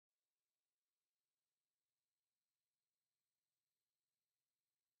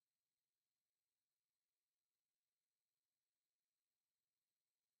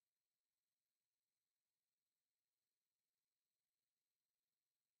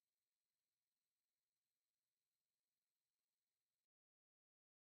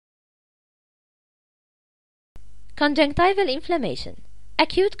Conjunctival inflammation.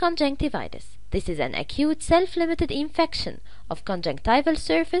 Acute conjunctivitis. This is an acute self-limited infection of conjunctival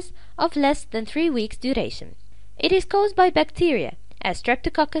surface of less than 3 weeks duration. It is caused by bacteria as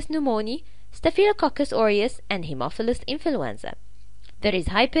Streptococcus pneumoniae, Staphylococcus aureus, and Haemophilus influenza. There is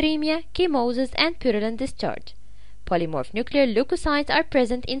hyperemia, chemosis, and purulent discharge. Polymorph nuclear leukocytes are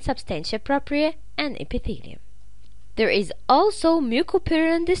present in substantia propria and epithelium. There is also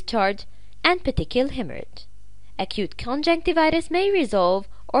mucopurulent discharge and petechial hemorrhage. Acute conjunctivitis may resolve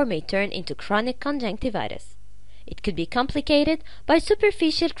or may turn into chronic conjunctivitis. It could be complicated by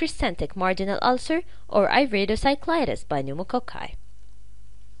superficial crescentic marginal ulcer or iridocyclitis by pneumococci.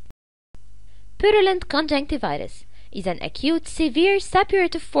 Purulent conjunctivitis is an acute, severe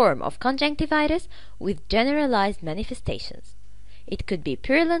suppurative form of conjunctivitis with generalized manifestations. It could be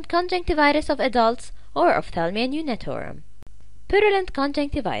purulent conjunctivitis of adults or ophthalmia neonatorum. Purulent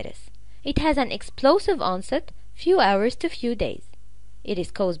conjunctivitis. It has an explosive onset, few hours to few days. It is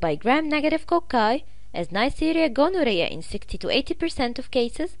caused by gram-negative cocci as Neisseria gonorrhea in 60 to 80% of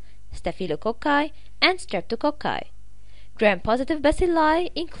cases, staphylococci, and streptococci. Gram-positive bacilli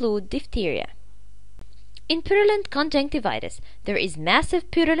include diphtheria. In purulent conjunctivitis, there is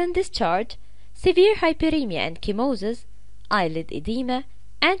massive purulent discharge, severe hyperemia and chemosis, eyelid edema,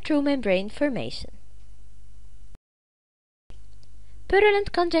 and true membrane formation.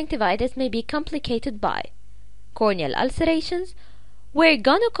 Purulent conjunctivitis may be complicated by corneal ulcerations, where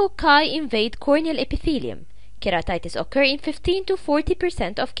gonococci invade corneal epithelium. Keratitis occur in 15 to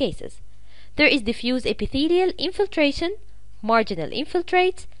 40% of cases. There is diffuse epithelial infiltration, marginal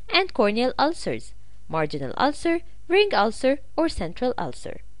infiltrates, and corneal ulcers, marginal ulcer, ring ulcer, or central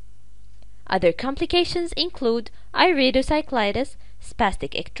ulcer. Other complications include iridocyclitis,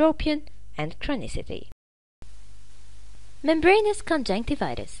 spastic ectropion, and chronicity. Membranous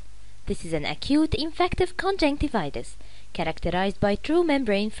conjunctivitis. This is an acute infective conjunctivitis characterized by true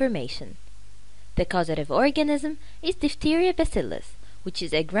membrane formation. The causative organism is diphtheria bacillus, which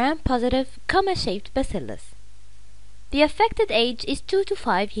is a gram-positive, comma-shaped bacillus. The affected age is 2 to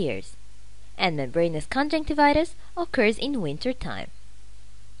 5 years, and membranous conjunctivitis occurs in winter time.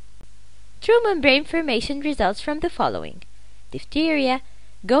 True membrane formation results from the following: diphtheria,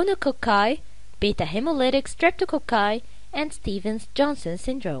 gonococci, beta-hemolytic streptococci, and Stevens-Johnson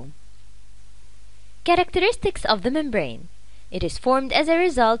syndrome. Characteristics of the membrane. It is formed as a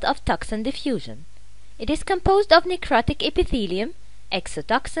result of toxin diffusion. It is composed of necrotic epithelium,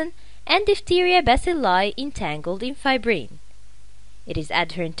 exotoxin, and diphtheria bacilli entangled in fibrine. It is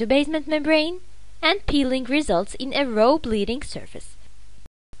adherent to basement membrane, and peeling results in a raw bleeding surface.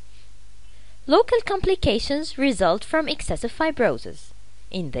 Local complications result from excessive fibrosis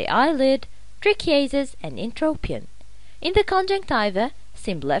in the eyelid, trichiasis, and entropion. In the conjunctiva,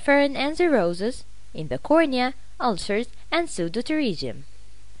 symblepharon and xerosis. In the cornea, ulcers, and pseudopterygium.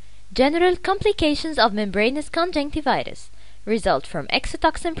 General complications of membranous conjunctivitis result from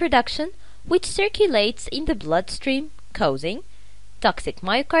exotoxin production, which circulates in the bloodstream, causing toxic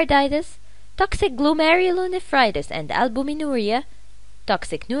myocarditis, toxic glomerulonephritis and albuminuria,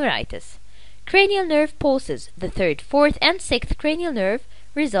 toxic neuritis. Cranial nerve pulses, the 3rd, 4th, and 6th cranial nerve,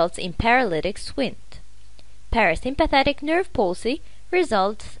 results in paralytic squint. Parasympathetic nerve palsy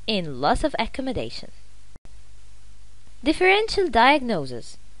results in loss of accommodation. Differential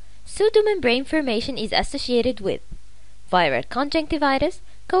diagnosis. Pseudomembrane formation is associated with viral conjunctivitis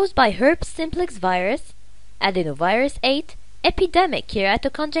caused by herpes simplex virus, adenovirus 8, epidemic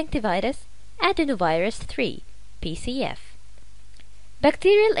keratoconjunctivitis, adenovirus 3, PCF.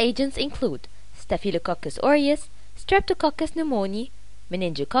 Bacterial agents include Staphylococcus aureus, Streptococcus pneumoniae,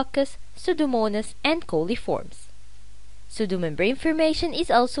 Meningococcus, Pseudomonas, and coliforms. Pseudomembrane formation is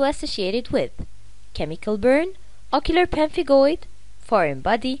also associated with chemical burn, ocular pemphigoid, foreign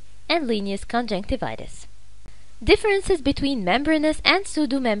body, and Ligneous conjunctivitis. Differences between membranous and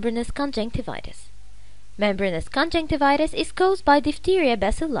pseudomembranous conjunctivitis. Membranous conjunctivitis is caused by diphtheria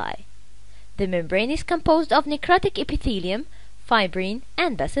bacilli. The membrane is composed of necrotic epithelium, fibrine,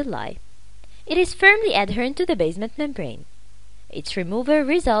 and bacilli. It is firmly adherent to the basement membrane. Its removal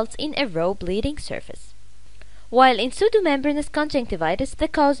results in a raw bleeding surface. While in pseudomembranous conjunctivitis the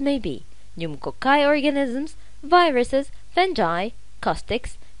cause may be pneumococci organisms, viruses, fungi,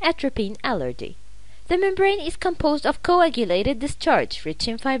 caustics, atropine allergy. The membrane is composed of coagulated discharge rich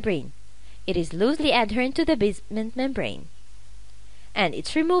in fibrine. It is loosely adherent to the basement membrane, and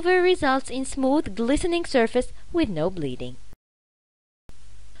its removal results in smooth, glistening surface with no bleeding.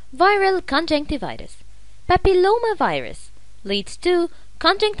 Viral conjunctivitis. Papillomavirus leads to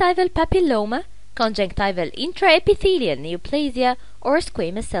conjunctival papilloma, conjunctival intraepithelial neoplasia, or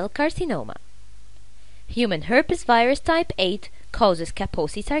squamous cell carcinoma. Human herpes virus type 8 causes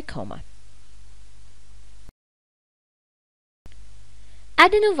Kaposi sarcoma.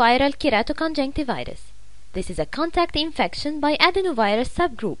 Adenoviral keratoconjunctivitis. This is a contact infection by adenovirus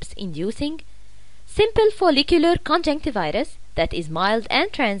subgroups inducing simple follicular conjunctivitis that is mild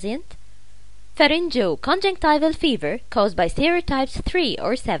and transient, pharyngoconjunctival fever caused by serotypes 3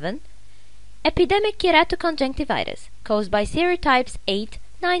 or 7, epidemic keratoconjunctivitis caused by serotypes 8,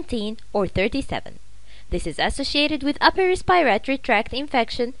 19, or 37. This is associated with upper respiratory tract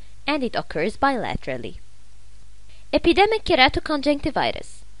infection and it occurs bilaterally. Epidemic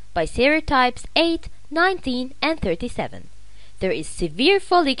keratoconjunctivitis by serotypes 8, 19, and 37. There is severe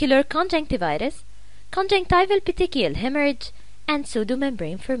follicular conjunctivitis, conjunctival petechial hemorrhage, and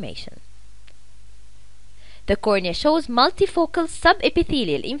pseudomembrane formation. The cornea shows multifocal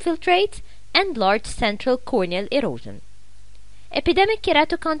subepithelial infiltrates and large central corneal erosion. Epidemic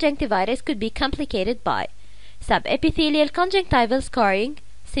keratoconjunctivitis could be complicated by subepithelial conjunctival scarring,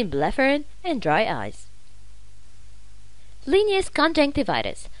 symblepharon, and dry eyes. Ligneous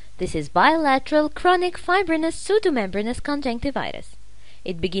conjunctivitis. This is bilateral chronic fibrinous pseudomembranous conjunctivitis.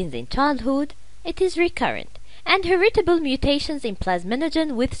 It begins in childhood, it is recurrent, and heritable mutations in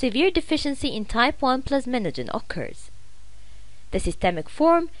plasminogen with severe deficiency in type 1 plasminogen occurs. The systemic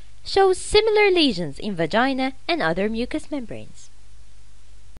form shows similar lesions in vagina and other mucous membranes.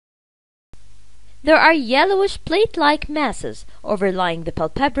 There are yellowish plate-like masses overlying the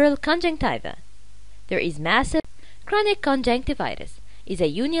palpebral conjunctiva. There is massive chronic conjunctivitis is a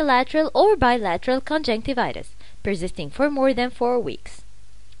unilateral or bilateral conjunctivitis persisting for more than 4 weeks.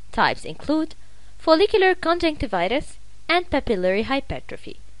 Types include follicular conjunctivitis and papillary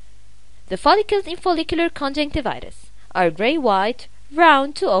hypertrophy. The follicles in follicular conjunctivitis are gray-white,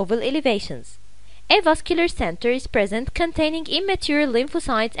 round to oval elevations. A vascular center is present containing immature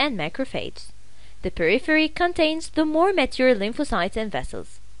lymphocytes and macrophages. The periphery contains the more mature lymphocytes and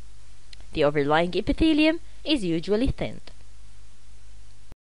vessels. The overlying epithelium is usually thinned.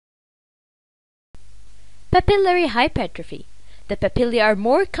 Papillary hypertrophy. The papillae are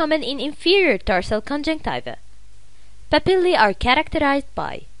more common in inferior tarsal conjunctiva. Papillae are characterized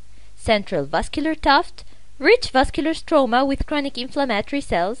by central vascular tuft, rich vascular stroma with chronic inflammatory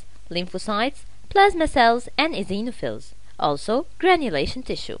cells, lymphocytes, plasma cells, and eosinophils, also granulation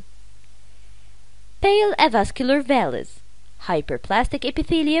tissue. Pale avascular valleys, hyperplastic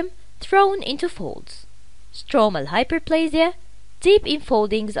epithelium thrown into folds, stromal hyperplasia, deep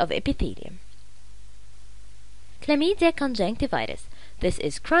enfoldings of epithelium. Chlamydia conjunctivitis. This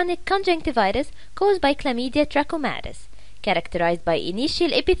is chronic conjunctivitis caused by Chlamydia trachomatis, characterized by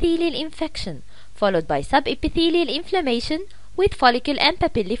initial epithelial infection, followed by subepithelial inflammation with follicle and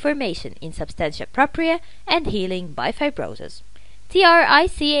papillae formation in substantia propria and healing by fibrosis.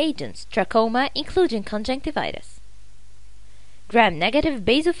 TRIC agents, trachoma, including conjunctivitis. Gram-negative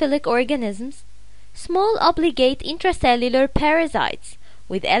basophilic organisms, small obligate intracellular parasites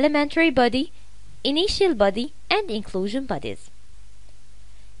with elementary body, initial body, and inclusion bodies.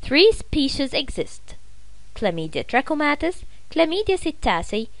 3 species exist: Chlamydia trachomatis, Chlamydia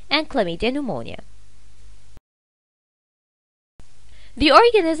psittaci, and Chlamydia pneumonia. The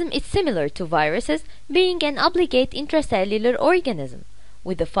organism is similar to viruses, being an obligate intracellular organism,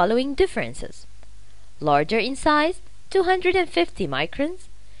 with the following differences: larger in size, 250 microns,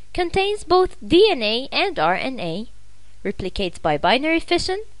 contains both DNA and RNA, replicates by binary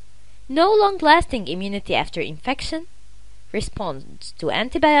fission, no long-lasting immunity after infection, responds to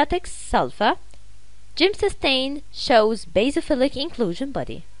antibiotics, sulfa, Jim sustain shows basophilic inclusion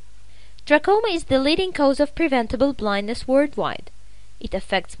body. Trachoma is the leading cause of preventable blindness worldwide. It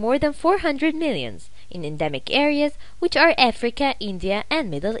affects more than 400 million in endemic areas, which are Africa, India, and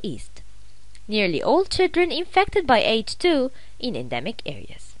Middle East. Nearly all children infected by H2 in endemic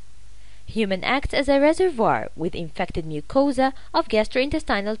areas. Human acts as a reservoir with infected mucosa of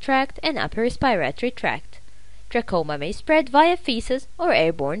gastrointestinal tract and upper respiratory tract. Trachoma may spread via feces or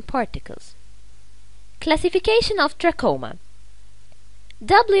airborne particles. Classification of trachoma.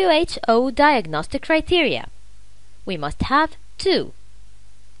 WHO diagnostic criteria. We must have 2.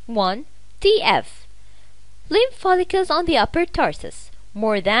 1. TF. Lymph follicles on the upper tarsus,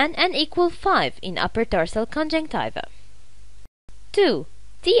 more than and equal 5 in upper tarsal conjunctiva. 2.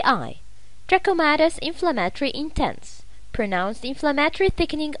 TI. Trachomatis inflammatory intense, pronounced inflammatory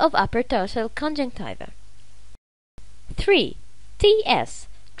thickening of upper tarsal conjunctiva. 3. TS.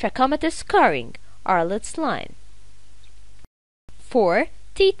 Trachomatis scarring, Arlot's line. 4.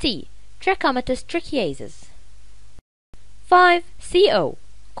 TT. Trachomatis trichiasis. 5. CO.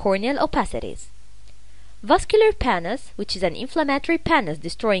 Corneal opacities. Vascular pannus, which is an inflammatory pannus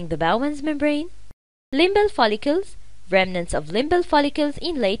destroying the Bowman's membrane. Limbal follicles, remnants of limbal follicles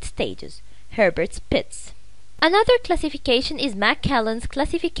in late stages, Herbert's pits. Another classification is Macallan's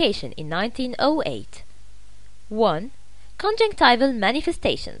classification in 1908. 1. Conjunctival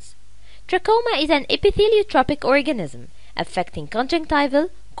manifestations. Trachoma is an epitheliotropic organism affecting conjunctival,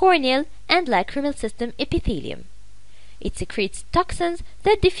 corneal, and lacrimal system epithelium. It secretes toxins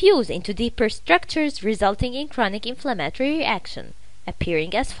that diffuse into deeper structures, resulting in chronic inflammatory reaction,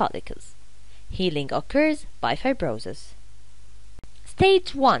 appearing as follicles. Healing occurs by fibrosis.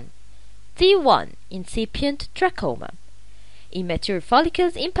 Stage 1. T1. Incipient trachoma. Immature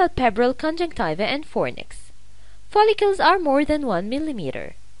follicles in palpebral conjunctiva and fornix. Follicles are more than 1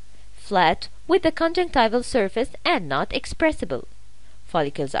 mm. Flat with the conjunctival surface and not expressible.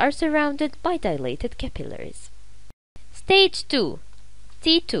 Follicles are surrounded by dilated capillaries. Stage 2.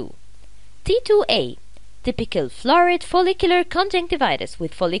 T2. T2A. Typical florid follicular conjunctivitis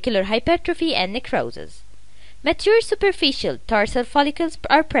with follicular hypertrophy and necrosis. Mature superficial tarsal follicles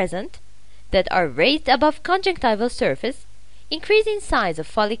are present that are raised above conjunctival surface. Increasing size of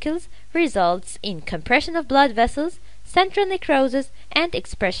follicles results in compression of blood vessels, central necrosis, and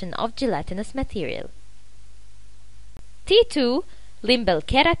expression of gelatinous material. T2. Limbal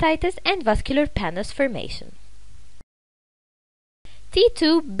keratitis and vascular pannus formation.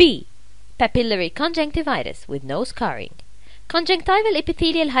 T2B. Papillary conjunctivitis with no scarring. Conjunctival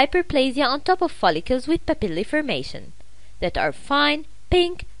epithelial hyperplasia on top of follicles with papillae formation that are fine,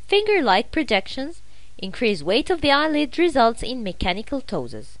 pink, finger-like projections. Increased weight of the eyelid results in mechanical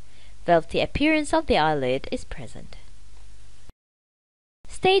ptosis. Velvety appearance of the eyelid is present.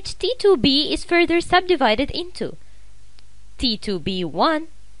 Stage T2B is further subdivided into T2B1,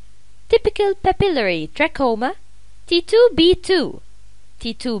 typical papillary trachoma, T2B2,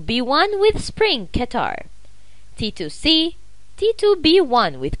 T2B1 with spring catarrh, T2C,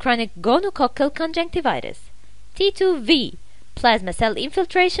 T2B1 with chronic gonococcal conjunctivitis, T2V, plasma cell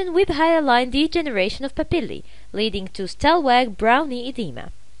infiltration with hyaline degeneration of papillae, leading to Stellwag-Brownie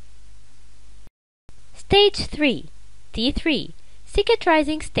edema. Stage 3, T3,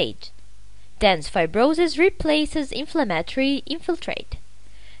 cicatrizing stage. Dense fibrosis replaces inflammatory infiltrate.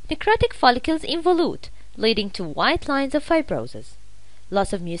 Necrotic follicles involute, leading to white lines of fibrosis.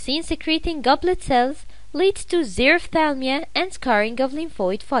 Loss of mucin-secreting goblet cells leads to xerophthalmia and scarring of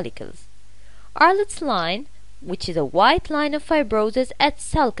lymphoid follicles. Arlot's line, which is a white line of fibrosis at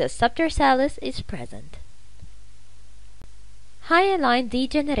sulcus subtarsalis, is present. Hyaline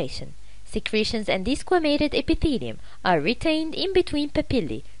degeneration. Secretions and desquamated epithelium are retained in between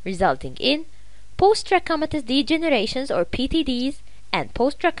papillae, resulting in post-trachomatous degenerations or PTDs and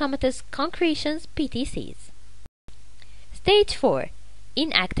post-trachomatous concretions PTCs. Stage 4.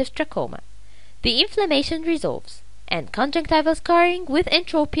 Inactive trachoma. The inflammation resolves, and conjunctival scarring with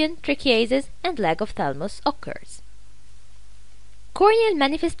entropion, trichiasis, and lag of thalamus occurs. Corneal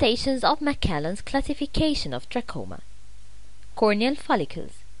manifestations of Macallan's classification of trachoma. Corneal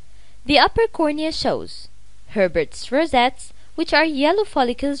follicles. The upper cornea shows Herbert's rosettes, which are yellow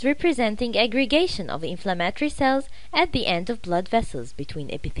follicles representing aggregation of inflammatory cells at the end of blood vessels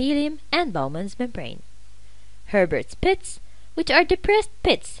between epithelium and Bowman's membrane. Herbert's pits, which are depressed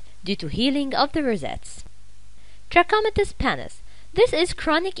pits due to healing of the rosettes. Trachomatous pannus. This is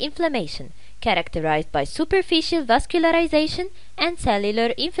chronic inflammation characterized by superficial vascularization and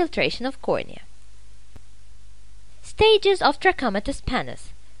cellular infiltration of cornea. Stages of trachomatous pannus.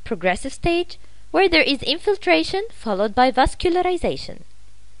 Progressive stage, where there is infiltration followed by vascularization.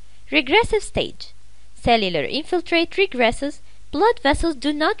 Regressive stage. Cellular infiltrate regresses, blood vessels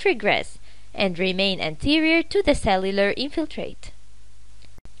do not regress and remain anterior to the cellular infiltrate.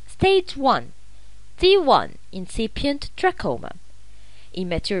 Stage 1. T1. Incipient trachoma.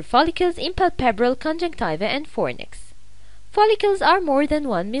 Immature follicles in palpebral conjunctiva and fornix. Follicles are more than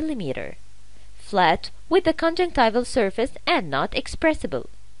 1 mm. Flat with the conjunctival surface and not expressible.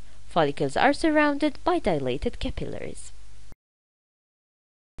 Follicles are surrounded by dilated capillaries.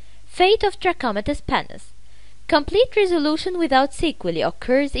 Fate of trachomatous pannus. Complete resolution without sequelae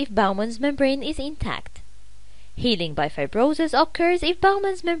occurs if Bowman's membrane is intact. Healing by fibrosis occurs if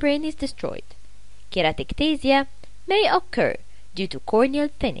Bowman's membrane is destroyed. Keratectasia may occur due to corneal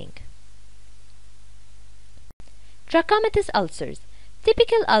thinning. Trachomatous ulcers.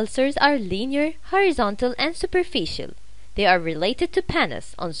 Typical ulcers are linear, horizontal, and superficial. They are related to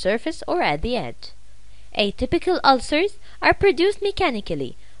pannus on surface or at the edge. Atypical ulcers are produced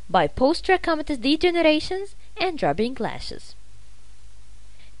mechanically by post-trachomatous degenerations and rubbing lashes.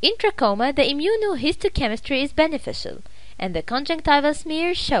 In trachoma, the immunohistochemistry is beneficial, and the conjunctival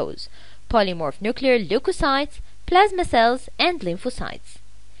smear shows polymorph nuclear leukocytes, plasma cells, and lymphocytes.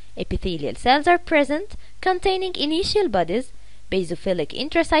 Epithelial cells are present, containing initial bodies, basophilic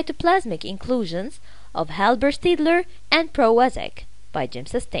intracytoplasmic inclusions of Halber-Stedler and Pro-Waszak by Jim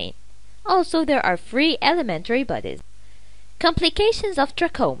Sustain. Also, there are free elementary bodies. Complications of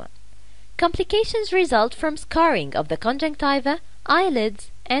trachoma. Complications result from scarring of the conjunctiva,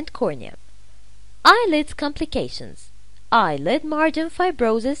 eyelids, and cornea. Eyelids complications. Eyelid margin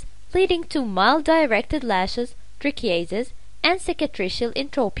fibrosis leading to mild directed lashes, trichiasis, and cicatricial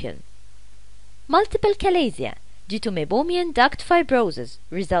entropion. Multiple chalasia due to meibomian duct fibrosis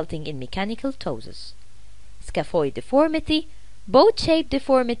resulting in mechanical ptosis. Scaphoid deformity, boat-shaped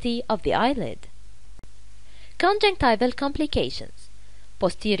deformity of the eyelid. Conjunctival complications.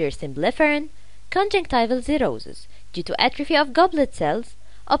 Posterior symblepharon, conjunctival cirrhosis due to atrophy of goblet cells,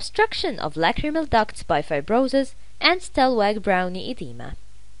 obstruction of lacrimal ducts by fibrosis, and Stellwag-Brownie edema.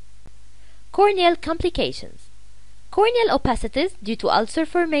 Corneal complications. Corneal opacities due to ulcer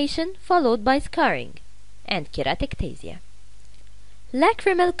formation followed by scarring, and keratectasia.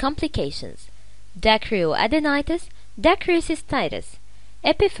 Lacrimal complications. Dacryoadenitis, dacryocystitis,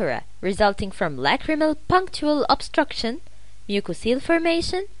 epiphora resulting from lacrimal punctual obstruction, mucocele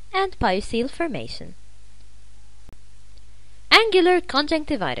formation, and piocele formation. Angular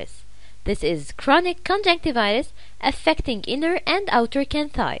conjunctivitis. This is chronic conjunctivitis affecting inner and outer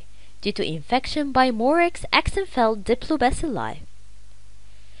canthi due to infection by Morex Axenfeld diplobacilli.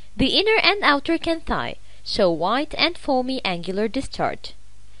 The inner and outer canthi show white and foamy angular discharge.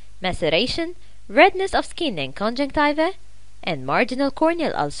 Maceration, redness of skin and conjunctiva, and marginal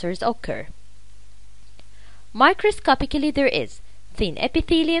corneal ulcers occur. Microscopically there is thin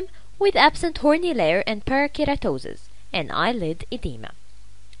epithelium with absent horny layer and parakeratosis, and eyelid edema.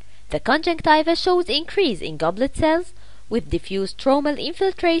 The conjunctiva shows increase in goblet cells with diffuse stromal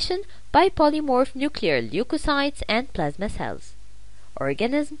infiltration by polymorph nuclear leukocytes and plasma cells.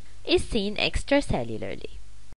 Organism is seen extracellularly.